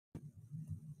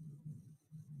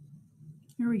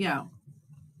Here we go.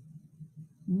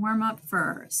 Warm up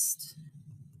first.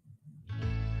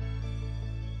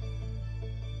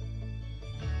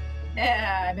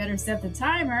 Yeah, I better set the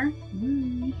timer.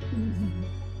 Here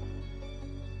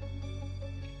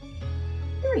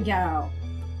we go.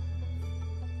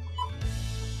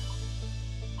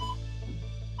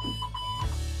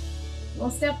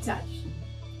 Little step touch.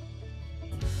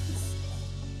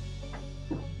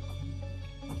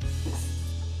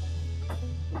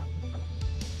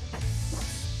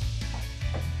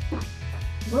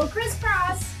 Little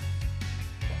crisscross.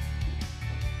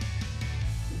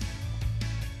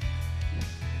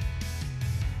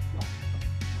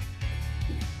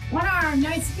 One arm,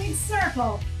 nice big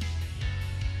circle.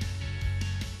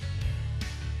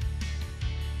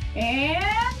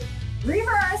 And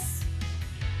reverse.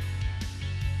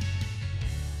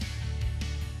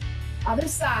 Other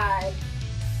side.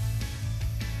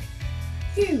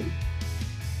 2,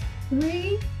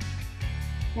 3,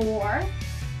 4.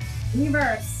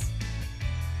 Reverse.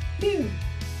 2,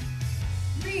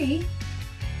 3,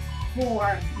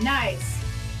 4. Nice.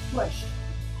 Push.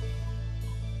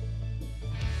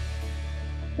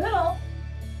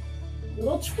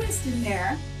 Little twist in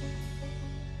there.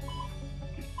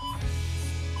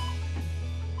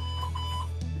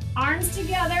 Arms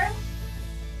together.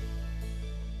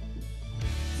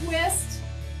 Twist.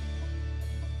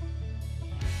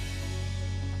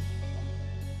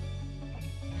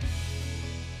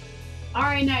 All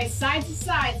right, nice. Side to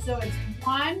side. So it's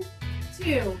 1,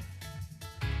 2.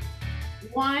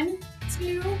 1,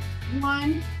 2,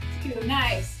 1, 2.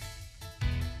 Nice.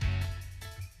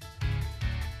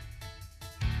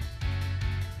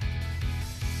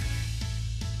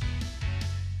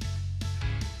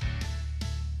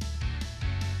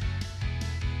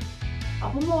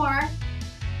 Couple more.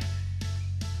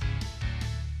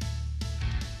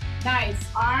 Nice.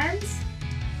 Arms.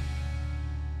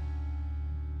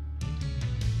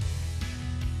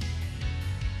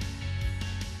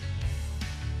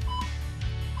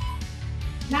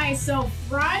 Nice. So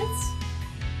front,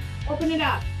 open it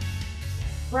up.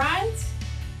 Front,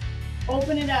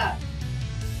 open it up.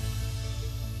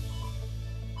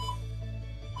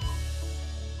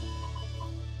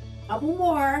 Couple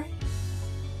more.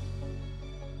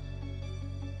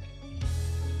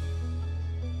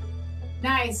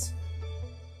 Nice.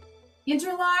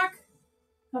 Interlock.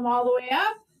 Come all the way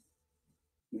up.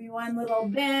 Give me one little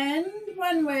bend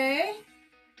one way.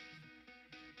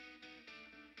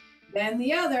 Then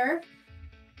the other.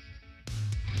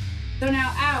 So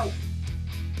now out.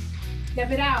 Step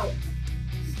it out.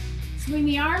 Swing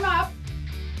the arm up.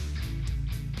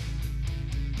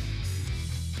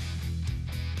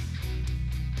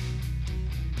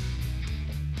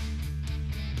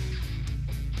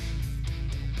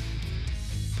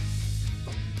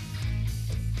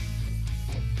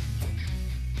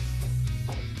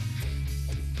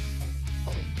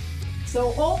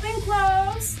 So open,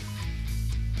 close.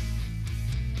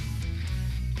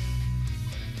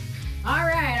 All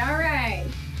right, all right.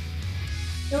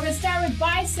 So we're gonna start with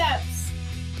biceps.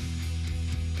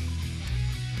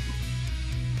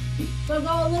 So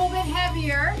go a little bit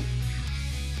heavier.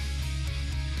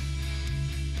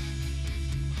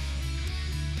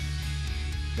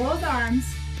 Both arms.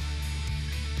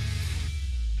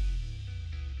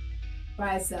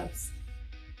 Biceps.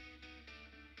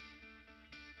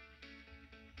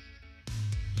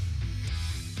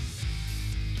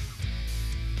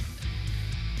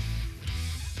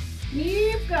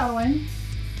 Keep going.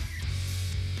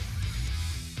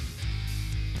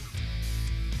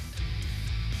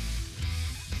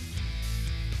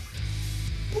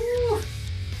 Woo.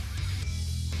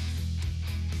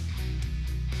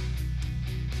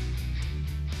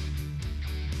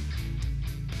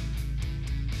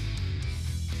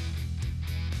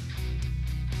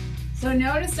 So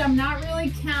notice I'm not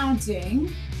really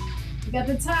counting. You got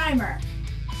the timer.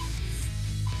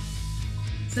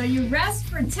 So you rest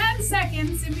for 10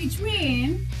 seconds in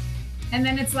between, and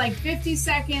then it's like 50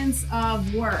 seconds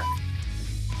of work.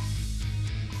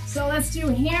 So let's do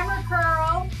hammer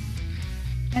curl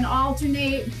and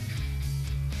alternate.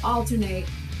 Curl,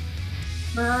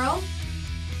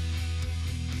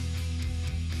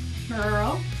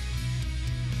 curl.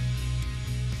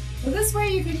 So this way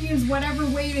you can use whatever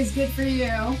weight is good for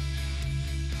you.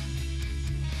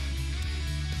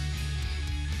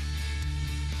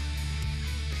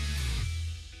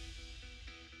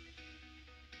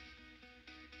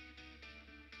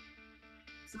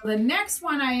 So the next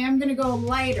one I am going to go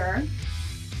lighter.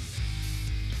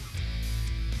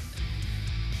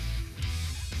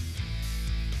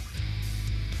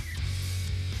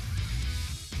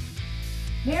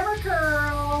 Hammer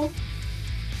curl.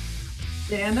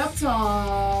 Stand up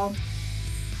tall.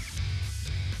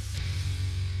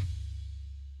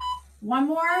 One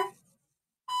more.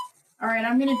 All right,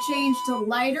 I'm gonna change to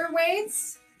lighter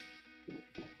weights.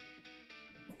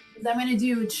 I'm gonna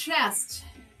do chest.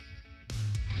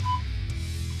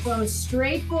 Go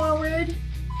straight forward,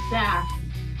 back.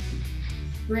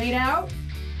 Straight out.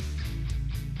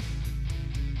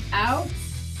 Out.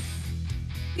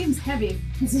 Seems heavy.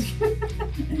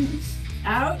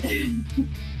 Out.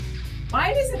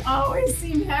 Why does it always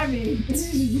seem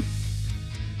heavy?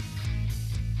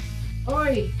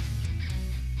 Oi.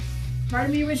 Part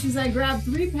of me wishes I grabbed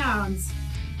 3 pounds.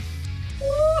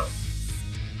 Woo.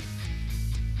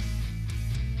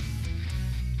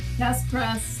 Chest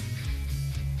press.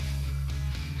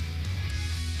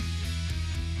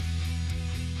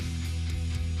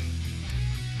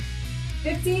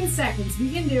 "15 seconds.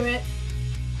 We can do it."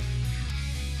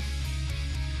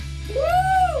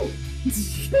 Woo!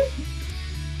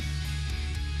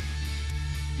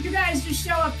 You guys just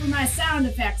show up for my sound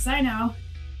effects, I know.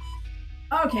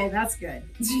 Okay, that's good.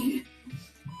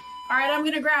 All right, I'm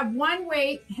gonna grab one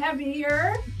weight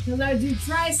heavier because I do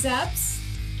triceps.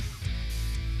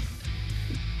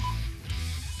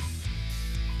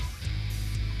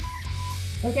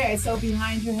 Okay, so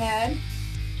behind your head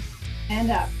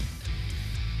and up.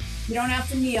 You don't have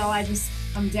to kneel,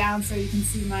 I'm down so you can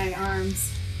see my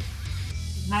arms.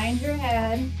 Behind your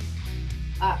head,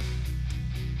 up.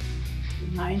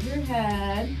 Behind your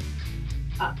head,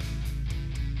 up.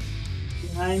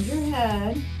 Behind your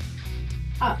head,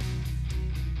 up.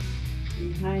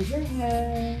 Behind your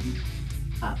head,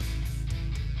 up.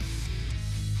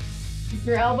 Keep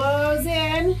your elbows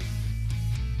in.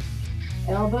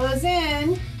 Elbows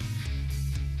in.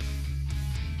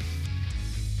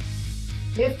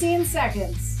 15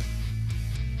 seconds.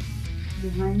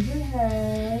 Behind your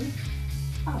head,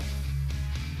 up.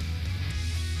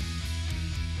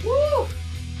 Woo!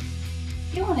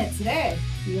 Feeling it today.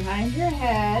 Behind your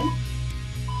head,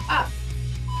 up.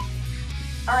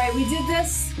 All right, we did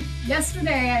this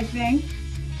yesterday, I think.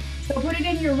 So put it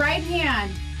in your right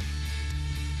hand.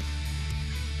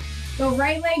 Go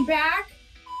right leg back.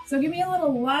 So give me a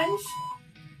little lunge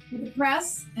with the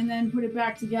press and then put it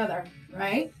back together,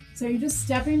 right? So you're just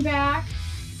stepping back.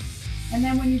 And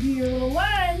then when you do your little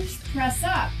lunge, press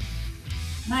up.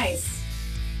 Nice.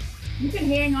 You can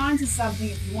hang on to something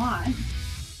if you want.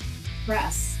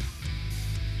 Press.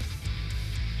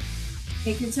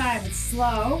 Take your time, it's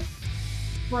slow.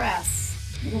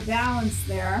 Press. A little balance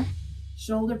there.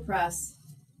 Shoulder press.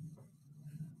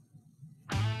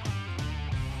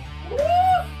 Woo!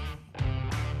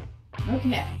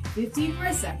 Okay, 15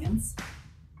 more seconds.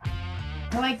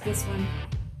 I like this one.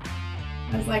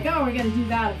 I was like, oh, we're gonna do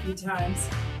that a few times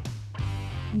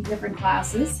in different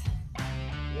classes.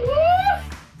 Woo!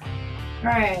 All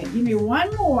right, give me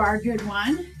one more good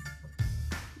one.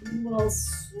 A little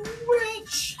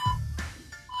switch.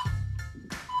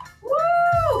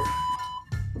 Woo!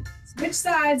 Switch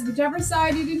sides, whichever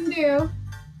side you didn't do.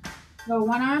 Go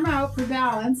one arm out for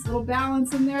balance. A little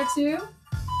balance in there too.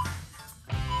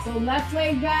 So left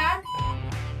leg back,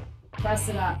 press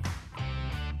it up.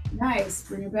 Nice,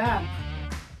 bring it back.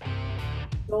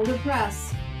 Shoulder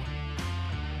press.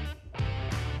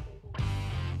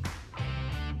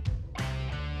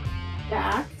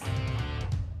 Back,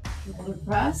 shoulder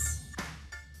press.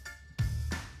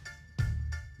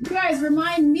 You guys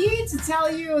remind me to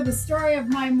tell you the story of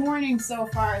my morning so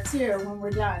far too when we're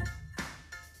done.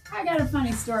 I got a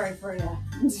funny story for you.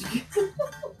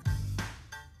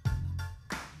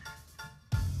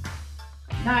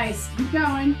 Nice, keep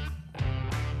going.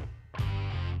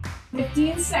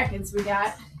 15 seconds we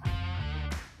got.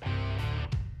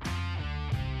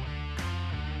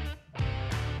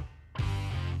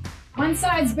 One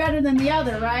side's better than the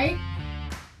other, right?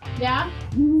 Yeah?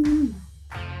 Woo!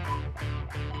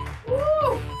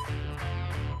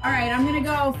 All right, I'm gonna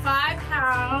go 5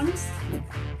 pounds.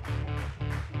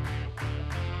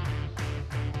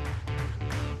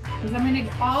 Because I'm gonna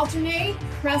alternate,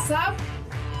 press up,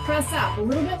 a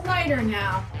little bit lighter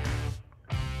now.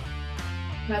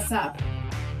 Press up,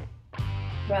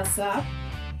 press up,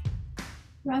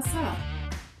 press up.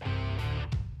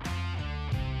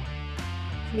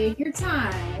 Take your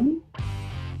time.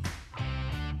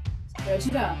 Stretch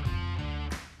it up.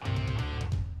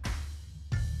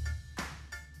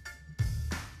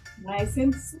 Nice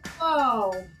and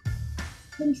slow.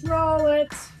 Control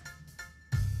it.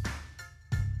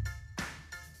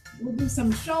 We'll do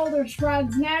some shoulder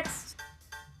shrugs next.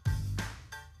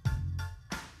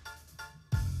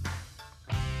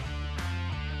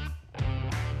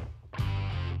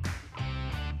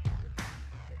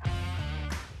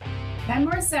 10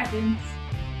 more seconds.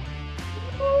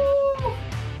 Woo.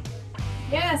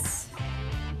 Yes.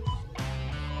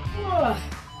 Woo. All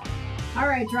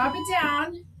right, drop it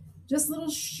down. Just little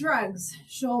shrugs,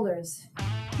 shoulders.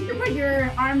 You can put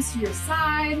your arms to your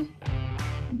side.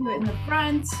 Do it in the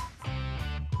front.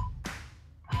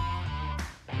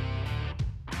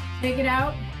 Take it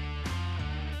out.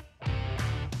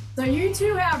 So you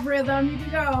two have rhythm. You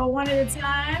can go one at a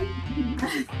time.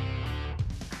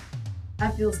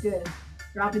 That feels good.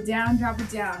 Drop it down, drop it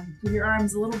down. Give your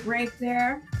arms a little break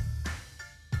there.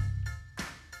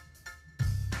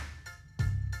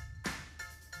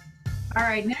 All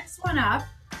right, next one up,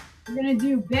 we're gonna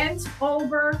do bent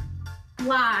over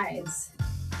flies.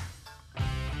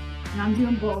 And I'm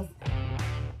doing both.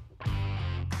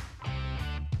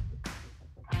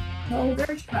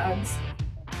 Shoulder shrugs.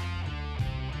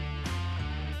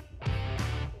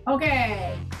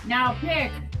 Okay, now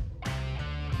pick.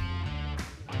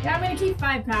 Yeah, I'm gonna keep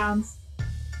 5 pounds.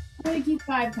 I'm gonna keep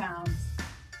 5 pounds.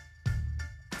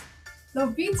 So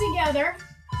feet together,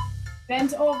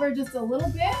 bent over just a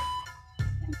little bit,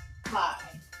 and fly,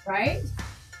 right?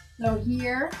 So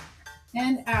here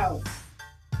and out,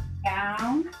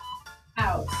 down,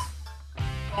 out,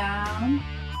 down,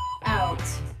 out,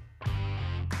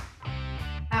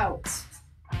 out,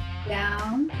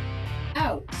 down,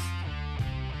 out.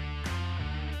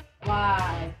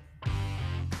 Fly.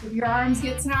 If your arms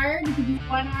get tired, you can do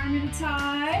one arm at a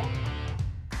time.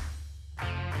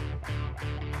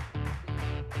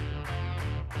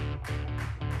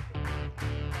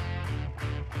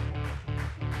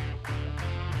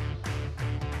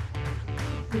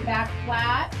 Your back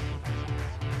flat.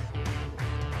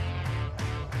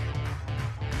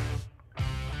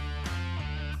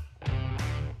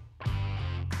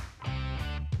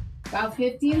 About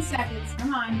 15 seconds,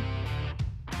 come on.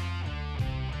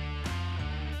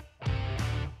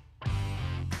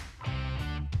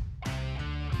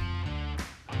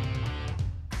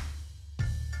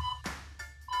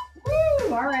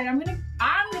 Woo! All right, I'm gonna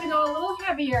go a little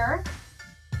heavier.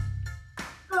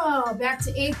 Oh, back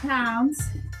to 8 pounds.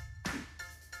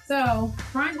 So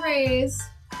front raise,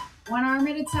 one arm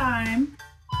at a time,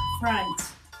 front.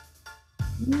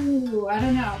 Ooh, I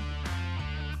don't know.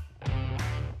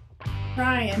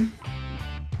 Trying.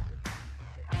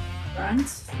 Front,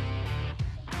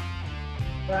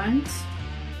 front,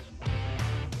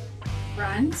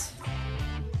 front,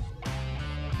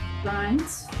 front.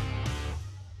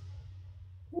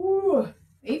 Ooh,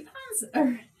 8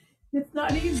 pounds. It's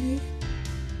not easy.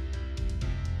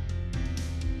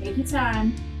 Take your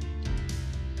time.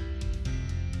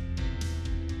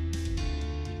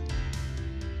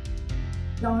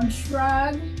 Don't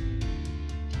shrug.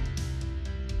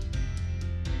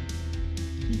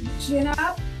 Chin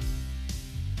up.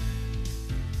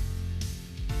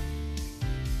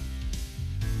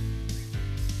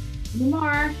 Few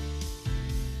more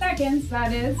seconds,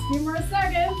 that is. Few more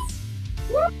seconds.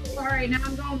 Woo! All right, now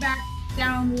I'm going back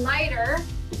down lighter.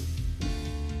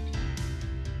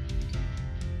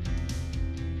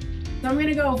 So I'm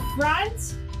gonna go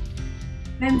front,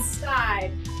 then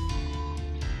side.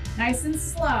 Nice and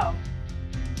slow.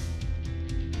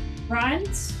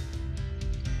 Front,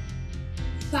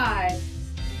 side.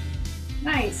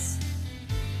 Nice.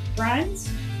 Front,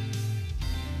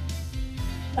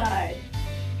 side.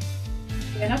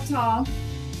 Stand up tall.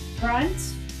 Front,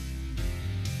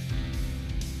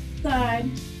 side.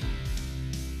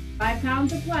 5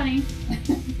 pounds of plenty.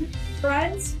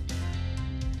 Front,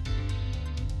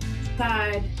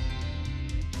 side.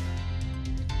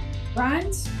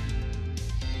 Front,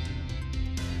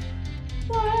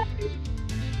 side.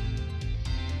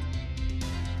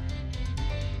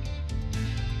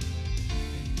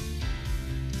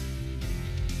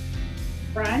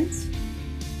 Front,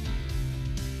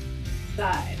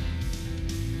 side.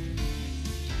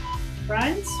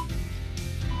 Front,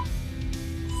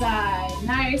 side.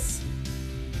 Nice.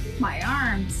 My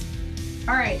arms.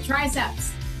 All right,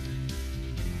 triceps.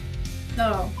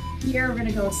 So here we're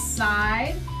gonna go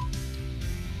side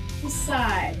to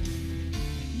side.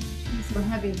 So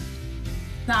heavy.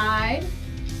 Side.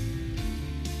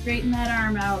 Straighten that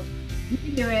arm out. You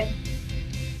can do it.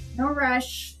 No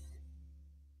rush.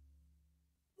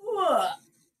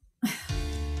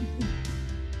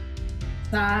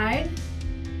 Side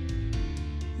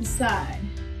to side.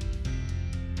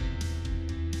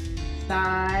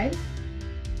 Side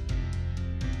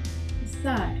to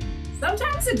side.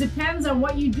 Sometimes it depends on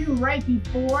what you do right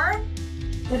before,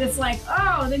 that it's like,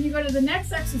 oh, then you go to the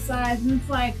next exercise and it's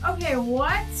like, okay,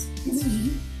 what?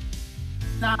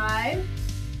 Side,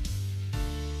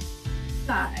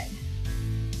 side.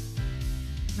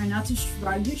 Try not to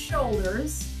shrug your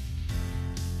shoulders.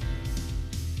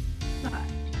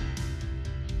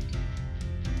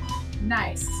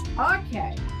 Nice.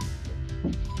 Okay.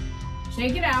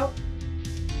 Shake it out.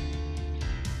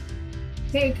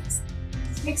 Take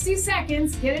 60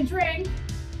 seconds, get a drink.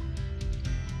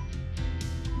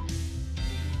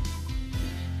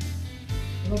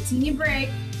 Little teeny break.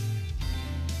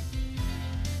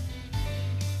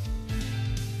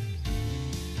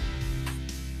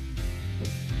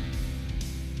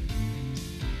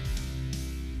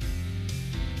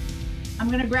 I'm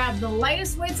gonna grab the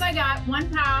lightest weights I got, 1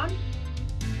 pound.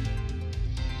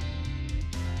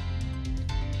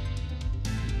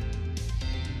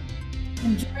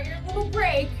 Enjoy your little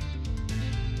break.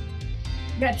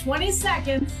 You got 20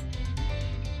 seconds.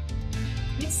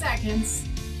 20 seconds.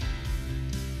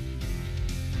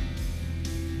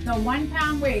 So 1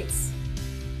 pound weights.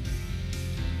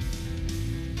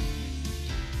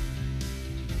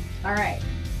 All right.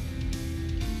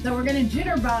 So we're gonna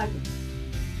jitterbug.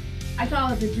 I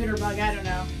call it the jitterbug, I don't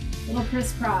know. A little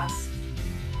crisscross.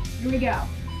 Here we go.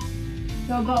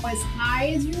 So go as high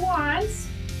as you want.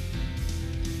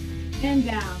 And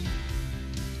down.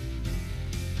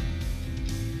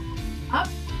 Up.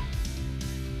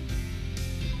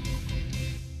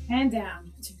 And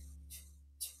down.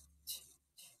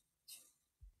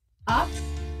 Up.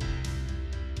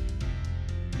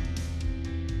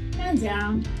 And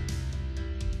down.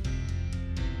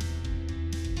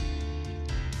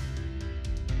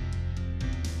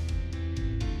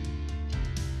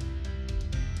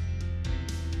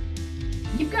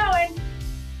 Keep going.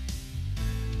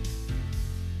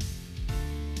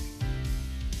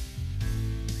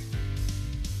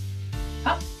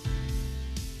 Up.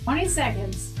 20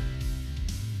 seconds.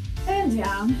 And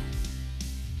down.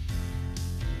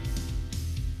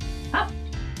 Up.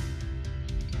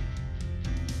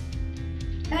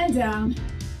 And down.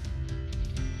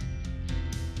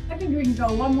 I think we can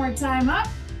go one more time. Up.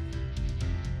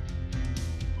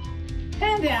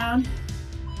 And down.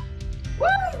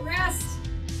 Woo! Rest.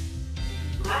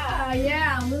 Ah,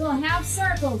 yeah, little half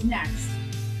circles next.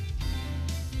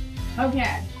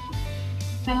 Okay.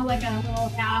 Kind of like a little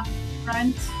half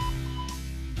front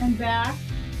and back.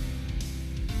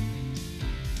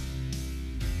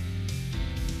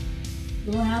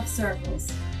 Little half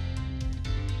circles.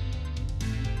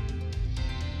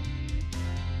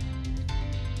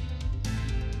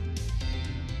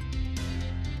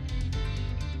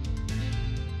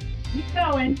 Keep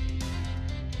going.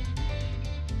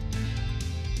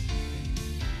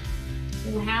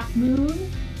 Little half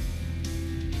moon.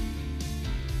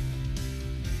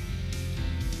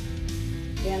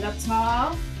 Stand up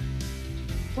tall.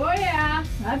 Oh yeah,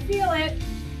 I feel it.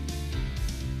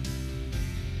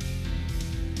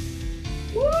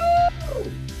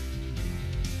 Woo!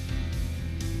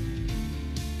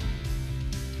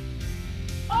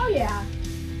 Oh yeah.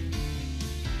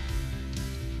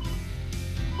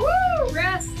 Woo!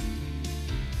 Rest.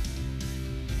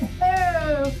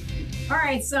 Oh. All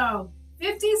right, so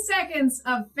 50 seconds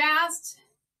of fast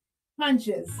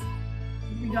punches.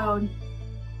 Here we go.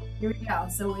 Here we go.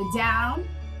 So we're down,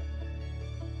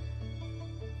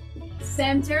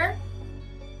 center,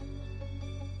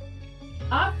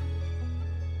 up,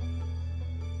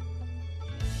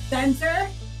 center,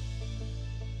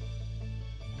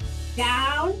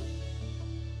 down,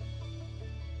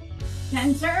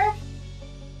 center,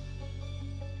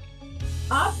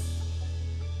 up.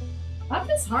 Up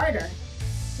is harder.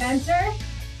 Center,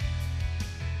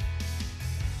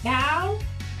 down,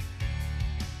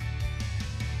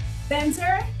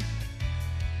 center,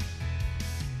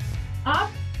 up,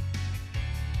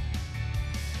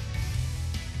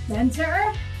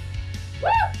 center, woo,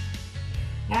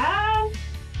 down,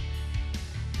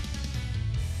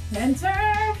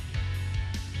 center,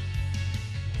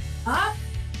 up,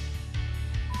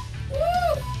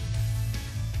 woo.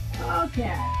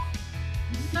 Okay.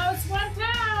 No, it's 1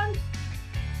 pound.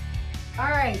 All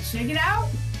right, shake it out.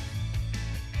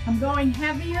 I'm going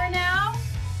heavier now.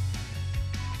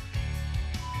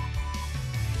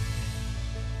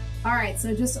 All right,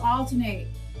 so just alternate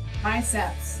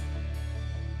biceps.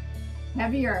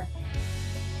 Heavier.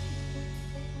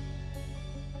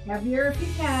 Heavier if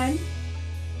you can.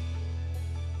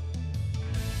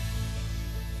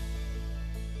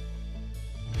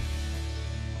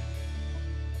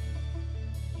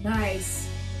 Nice.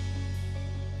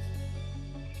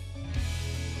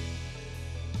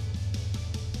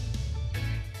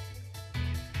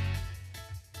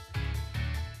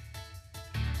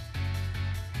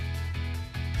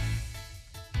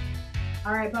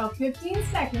 All right, about 15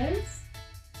 seconds.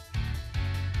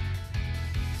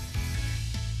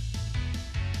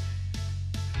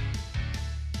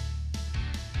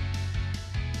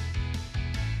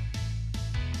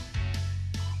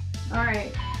 All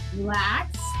right,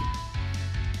 relax.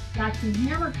 Got some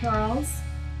hammer curls.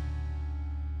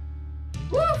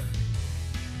 Woo!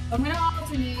 I'm gonna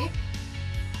alternate.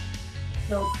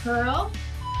 So curl,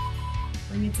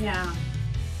 bring it down.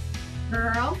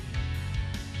 Curl,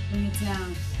 bring it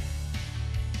down.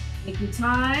 Take your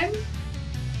time.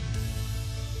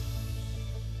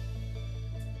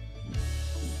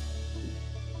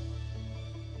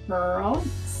 Curl,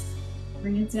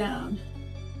 bring it down.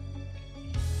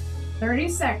 30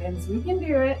 seconds, we can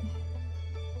do it.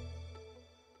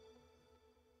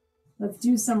 Let's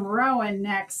do some rowing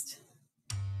next.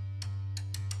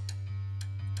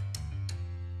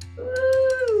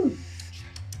 Woo!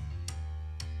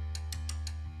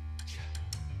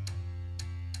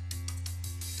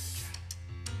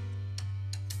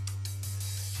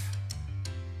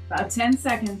 About 10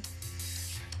 seconds.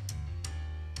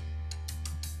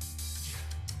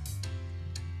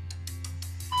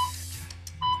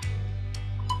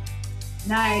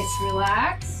 Nice,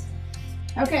 relax.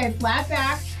 Okay, flat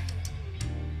back.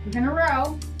 We're gonna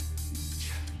row.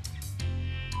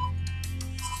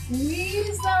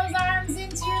 Squeeze those arms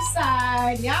into your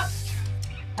side. Yep.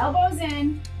 Elbows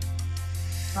in.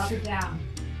 Drop it down.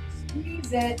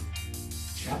 Squeeze it.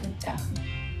 Drop it down.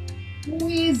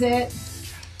 Squeeze it.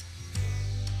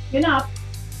 Chin up.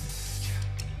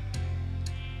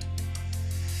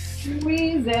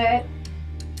 Squeeze it.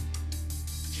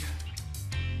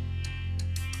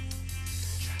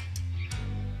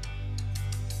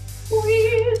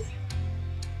 Squeeze.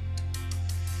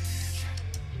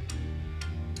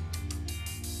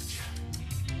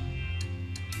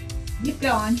 Keep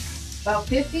going. About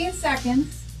 15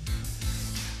 seconds.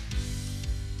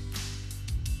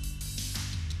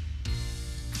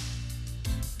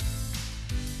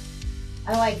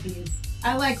 I like these.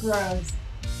 I like rows.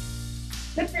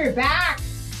 Good for your back.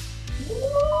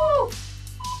 Woo!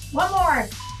 One more.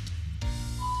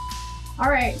 All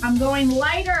right, I'm going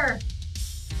lighter.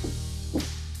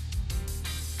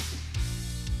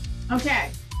 Okay.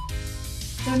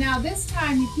 So now this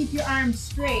time you keep your arms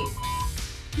straight.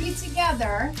 Feet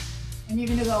together, and you're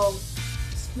gonna go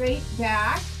straight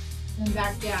back and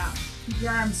back down. Keep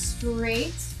your arms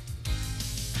straight,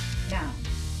 down,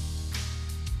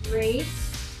 straight,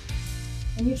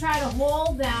 and you try to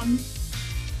hold them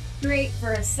straight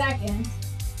for a second.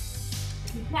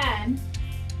 If you can,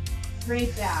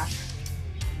 straight back,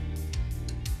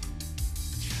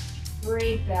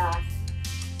 straight back,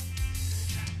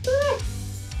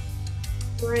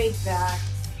 straight back.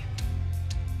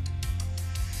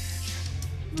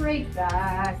 Straight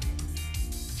back.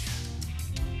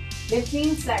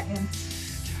 15 seconds.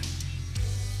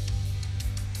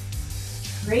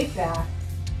 Straight back.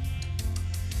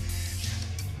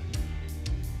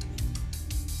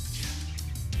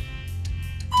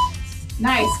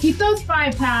 Nice. Keep those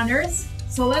 5-pounders.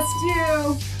 So let's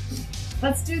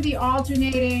do the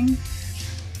alternating.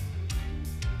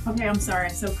 Okay, I'm sorry.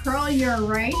 So curl your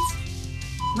right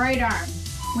arm.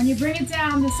 When you bring it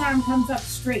down, this arm comes up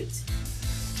straight.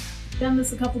 Done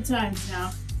this a couple times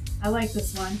now. I like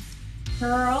this one.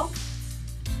 Curl,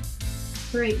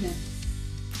 straighten it.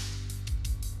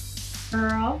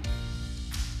 Curl.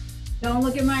 Don't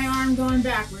look at my arm going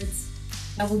backwards.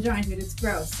 Double jointed, it's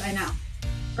gross, I know.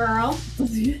 Curl,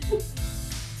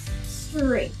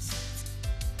 straight.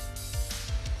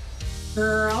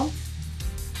 Curl,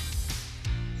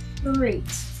 straight.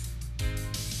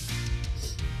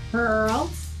 Curl,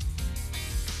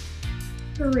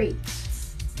 straight.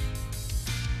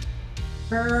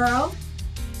 Curl,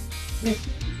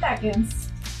 15 seconds.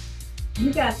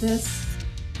 You got this.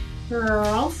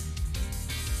 Curl,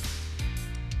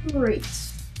 straight.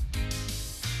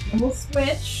 And we'll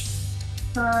switch.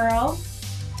 Curl,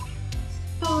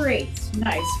 straight.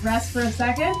 Nice. Rest for a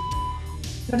second.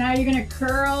 So now you're gonna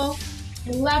curl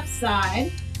the left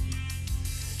side.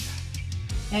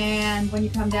 And when you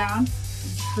come down,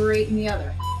 straighten the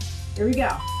other. Here we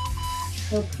go.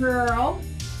 So curl.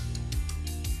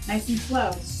 Nice and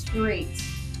slow, straight.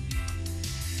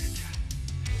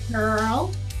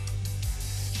 Curl,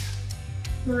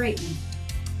 straighten.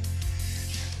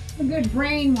 A good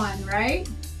brain one, right?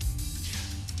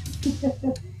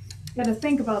 Gotta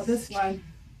think about this one.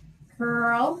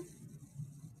 Curl,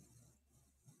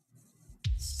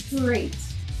 straight.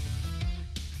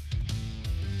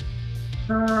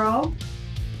 Curl,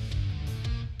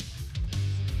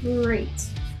 straight.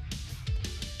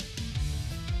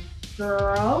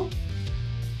 Curl,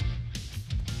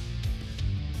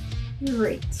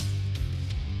 straight.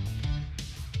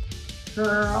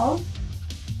 Curl,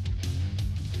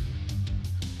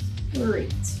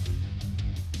 straight.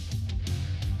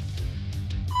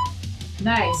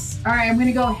 Nice. All right, I'm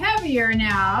gonna go heavier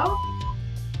now.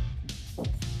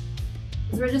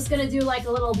 We're just gonna do like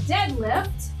a little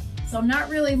deadlift. So I'm not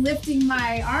really lifting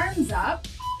my arms up.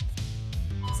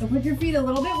 So put your feet a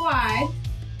little bit wide.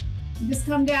 You just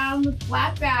come down with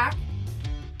flat back,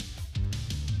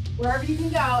 wherever you can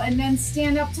go, and then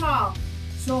stand up tall,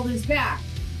 shoulders back.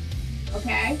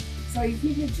 Okay? So you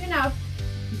keep your chin up,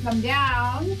 you come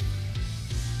down,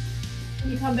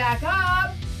 and you come back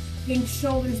up, think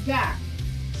shoulders back.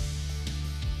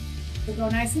 So go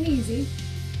nice and easy.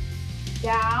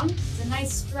 Down. It's a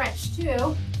nice stretch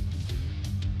too.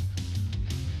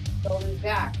 Shoulders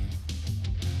back.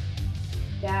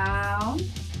 Down.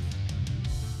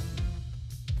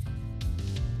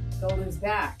 Shoulders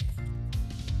back.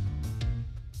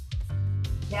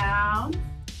 Down.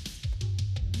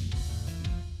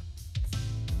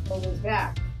 Shoulders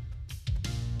back.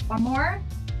 One more.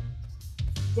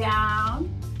 Down.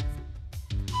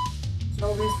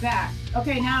 Shoulders back.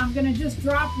 Okay, now I'm gonna just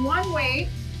drop one weight.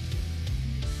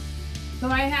 So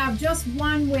I have just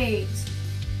one weight.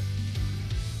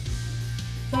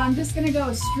 So I'm just gonna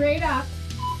go straight up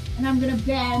and I'm gonna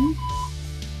bend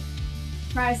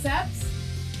triceps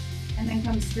and then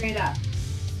come straight up.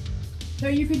 So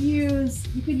you could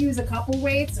use a couple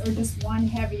weights or just one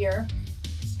heavier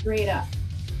straight up.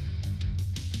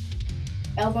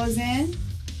 Elbows in,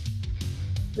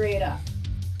 straight up.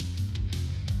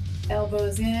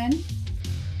 Elbows in,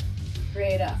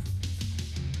 straight up.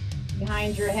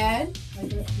 Behind your head,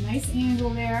 like a nice angle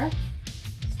there,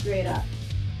 straight up.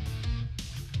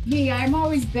 Me, I'm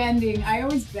always bending. I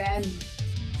always bend.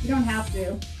 You don't have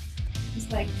to.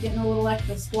 Just like getting a little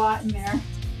extra squat in there.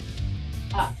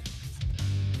 Up.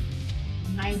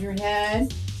 Behind your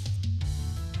head.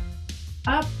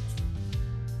 Up.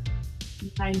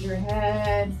 Behind your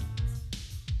head.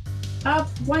 Up.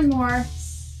 One more.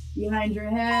 Behind your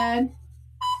head.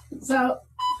 So,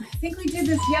 I think we did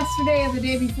this yesterday or the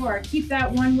day before. Keep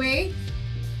that one weight.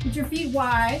 Put your feet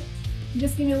wide. And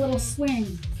just give me a little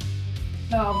swing.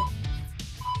 So,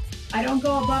 I don't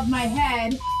go above my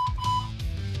head.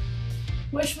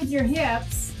 Push with your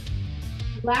hips.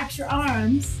 Relax your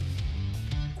arms.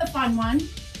 It's a fun one.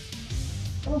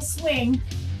 A little swing.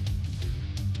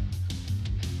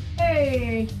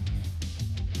 Hey.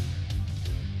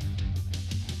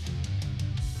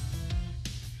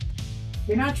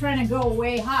 You're not trying to go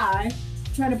way high.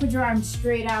 Try to put your arms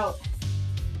straight out.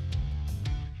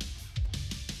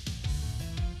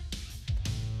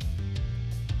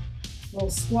 Little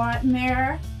squat in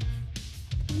there.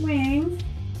 Swing.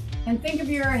 And think of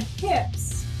your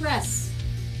hips. Press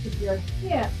with your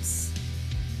hips.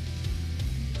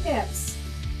 Hips.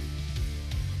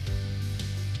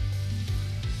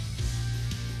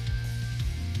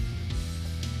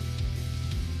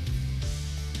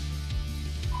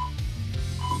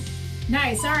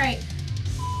 Nice, all right.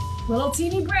 Little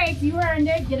teeny break, you earned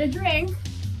it. Get a drink.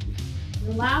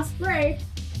 Your last break.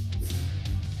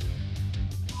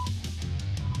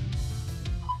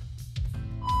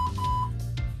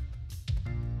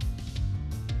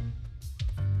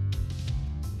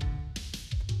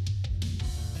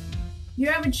 You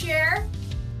have a chair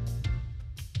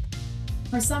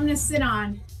or something to sit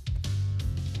on.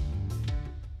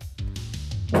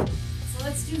 So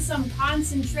let's do some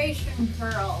concentration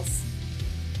curls.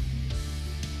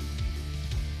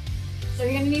 So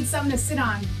you're gonna need something to sit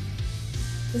on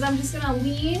because I'm just gonna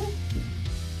lean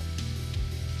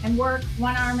and work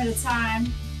one arm at a time.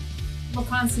 A little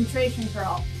concentration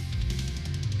curl.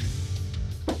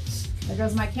 There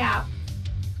goes my cap.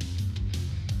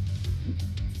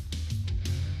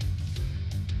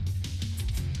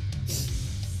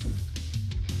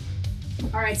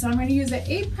 All right, so I'm going to use an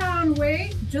 8-pound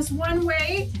weight, just one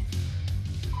weight.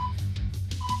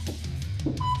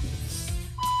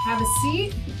 Have a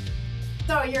seat.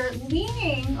 So you're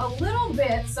leaning a little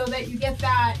bit so that you get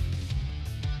that,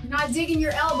 you're not digging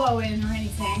your elbow in or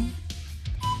anything.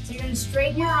 So you're going to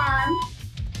straighten your arm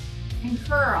and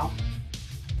curl.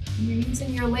 And you're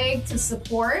using your leg to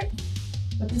support,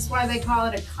 but this is why they call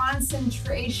it a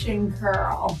concentration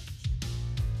curl.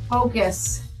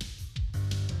 Focus.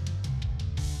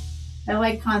 I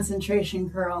like concentration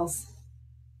curls.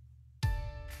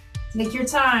 Take your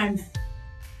time.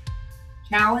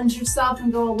 Challenge yourself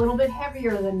and go a little bit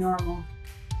heavier than normal.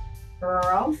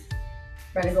 Curl.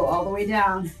 Try to go all the way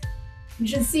down. You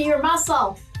should see your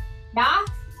muscle. Yeah?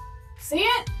 See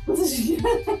it?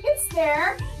 It's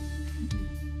there.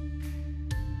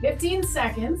 15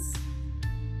 seconds.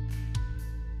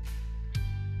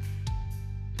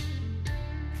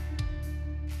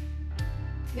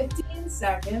 15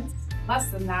 seconds. Less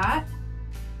than that.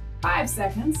 5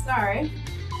 seconds, sorry.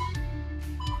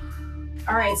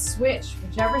 All right, switch,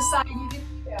 whichever side you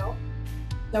didn't do.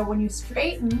 So when you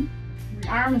straighten, your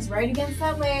arm is right against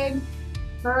that leg.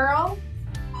 Curl,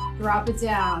 drop it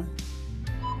down.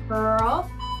 Curl,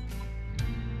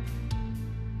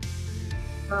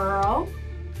 curl.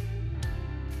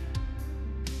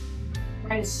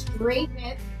 Try to straighten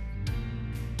it.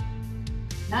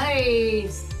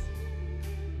 Nice.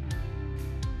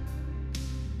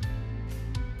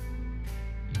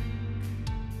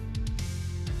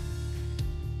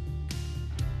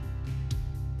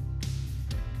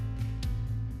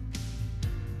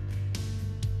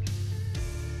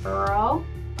 Curl,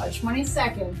 about 20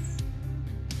 seconds.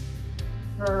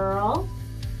 Curl,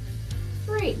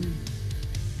 straighten.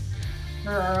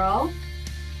 Curl,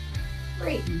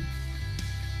 straighten.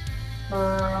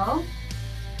 Curl.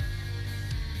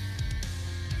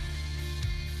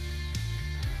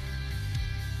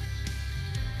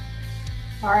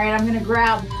 All right, I'm gonna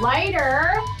grab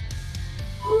lighter.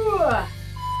 Ooh.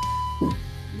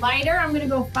 Lighter, I'm gonna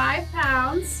go 5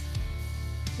 pounds.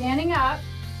 Standing up.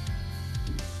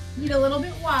 Feet a little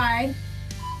bit wide.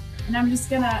 And I'm just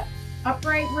gonna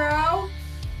upright row,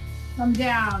 come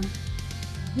down.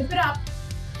 Zip it up.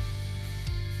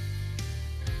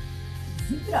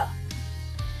 Zip it up.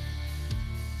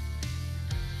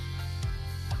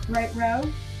 Upright row.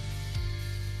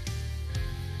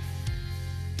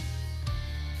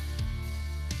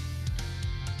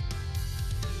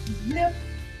 Zip.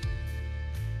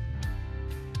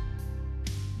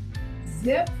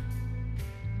 Zip.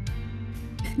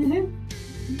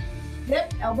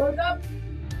 Zip, elbows up.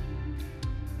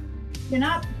 Chin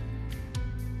up.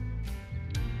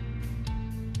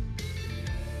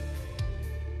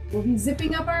 We'll be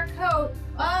zipping up our coat.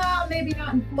 Oh, maybe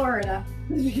not in Florida.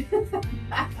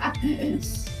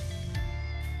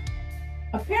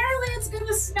 Apparently it's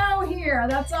gonna snow here.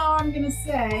 That's all I'm gonna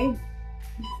say.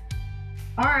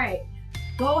 All right,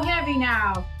 go heavy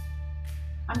now.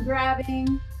 I'm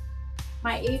grabbing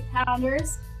my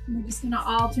 8-pounders. We're just gonna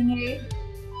alternate.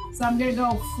 So I'm gonna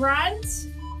go front,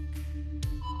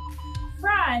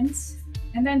 front,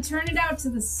 and then turn it out to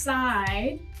the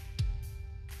side,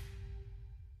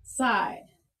 side.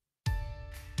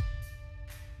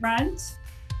 Front,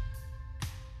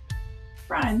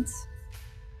 front,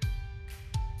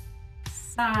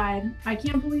 side. I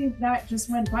can't believe that just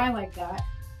went by like that.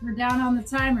 We're down on the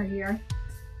timer here.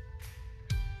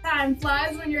 Time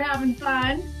flies when you're having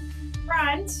fun.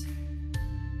 Front,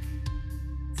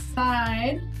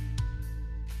 side,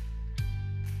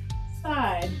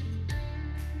 side.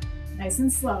 Nice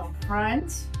and slow.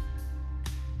 Front.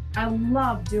 I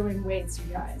love doing weights,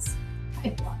 you guys.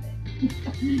 I love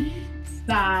it.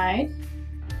 Side,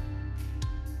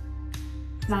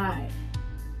 side.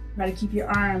 Try to keep your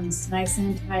arms nice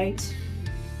and tight.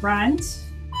 Front,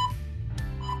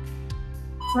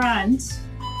 front,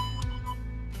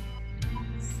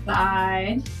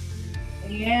 side,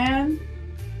 and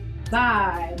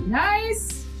side.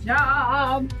 Nice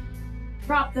job.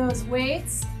 Drop those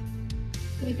weights.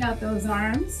 Take out those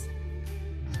arms.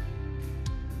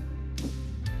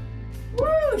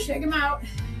 Woo, shake them out.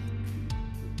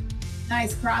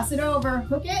 Nice, cross it over,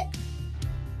 hook it.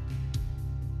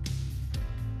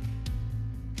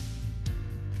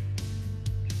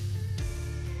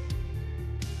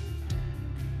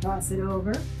 Cross it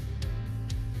over,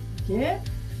 hook it.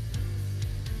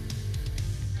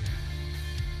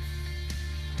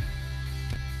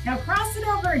 Now cross it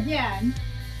over again.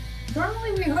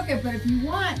 Normally we hook it, but if you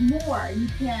want more, you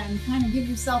can kind of give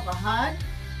yourself a hug.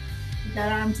 Put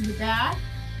that arm to the back.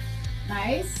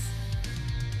 Nice.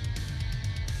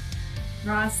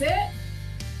 Cross it.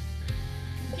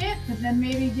 Hook it, but then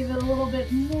maybe give it a little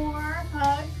bit more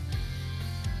hug.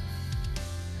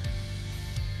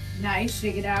 Nice,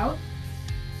 shake it out.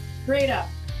 Straight up.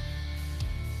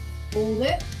 Hold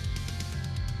it.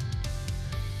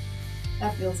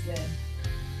 That feels good.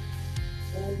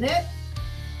 Hold it.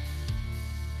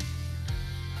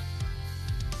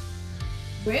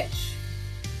 Switch.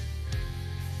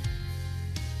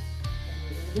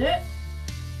 Hold it.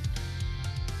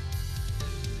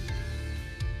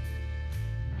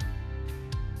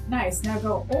 Nice, now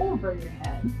go over your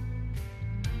head.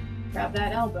 Grab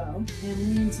that elbow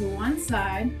and lean to one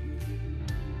side.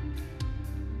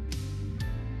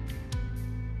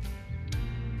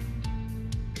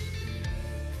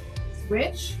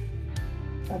 Switch.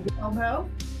 Grab the elbow.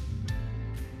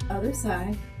 Other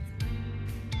side.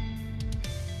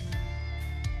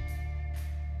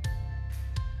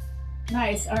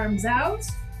 Nice, arms out.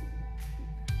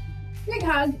 Big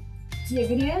hug.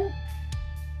 Dig it in.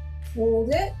 Hold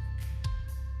it.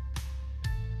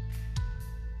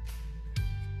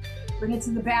 Bring it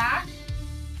to the back.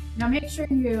 Now make sure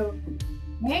you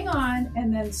hang on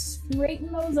and then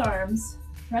straighten those arms.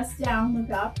 Press down,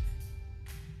 look up.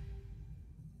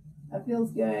 That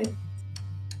feels good.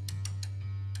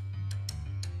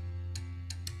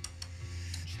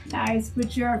 Nice.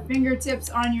 Put your fingertips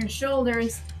on your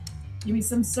shoulders. Give me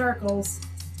some circles.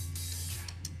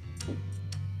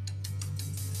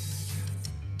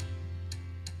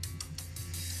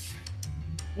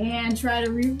 And try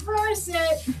to reverse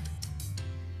it.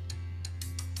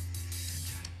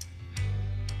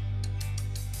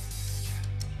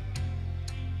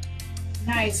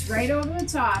 Nice, right over the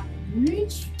top.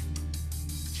 Reach.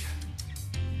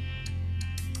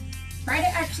 Try to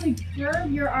actually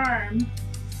curve your arm.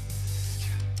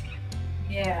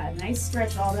 Yeah, nice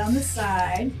stretch all down the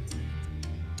side.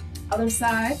 Other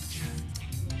side.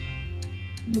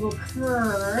 Little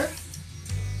curve.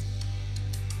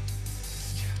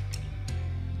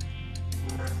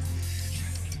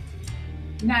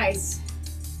 Nice.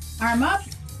 Arm up,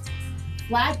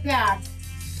 flat back.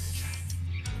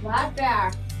 Flat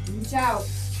back. Reach out.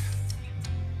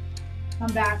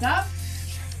 Come back up.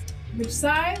 Which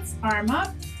sides? Arm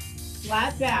up,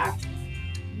 flat back.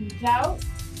 Reach out.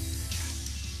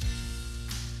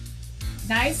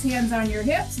 Nice. Hands on your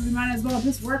hips. We might as well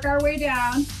just work our way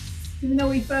down. Even though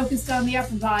we focused on the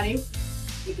upper body,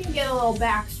 you can get a little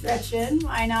back stretch in.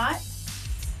 Why not?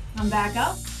 Come back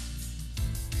up.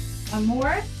 One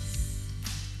more.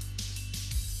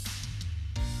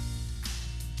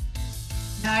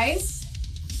 Nice.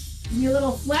 Give me a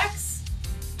little flex.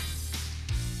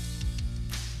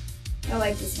 I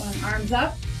like this one. Arms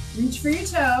up. Reach for your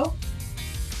toe.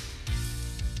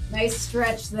 Nice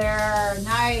stretch there.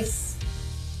 Nice.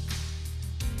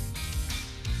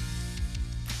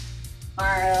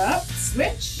 Arm up.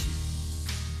 Switch.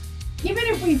 Even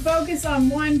if we focus on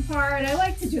one part, I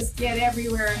like to just get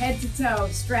everywhere, head to toe,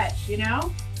 stretch, you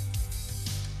know?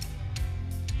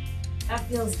 That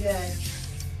feels good.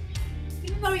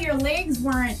 Even though your legs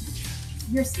weren't,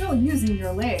 you're still using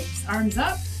your legs. Arms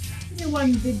up, do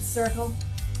one big circle.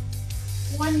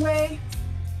 One way.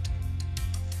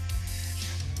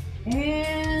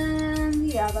 And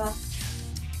the other.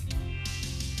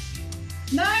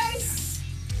 Nice!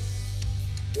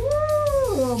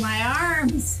 Woo, my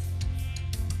arms.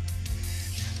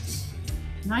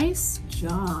 Nice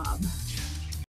job.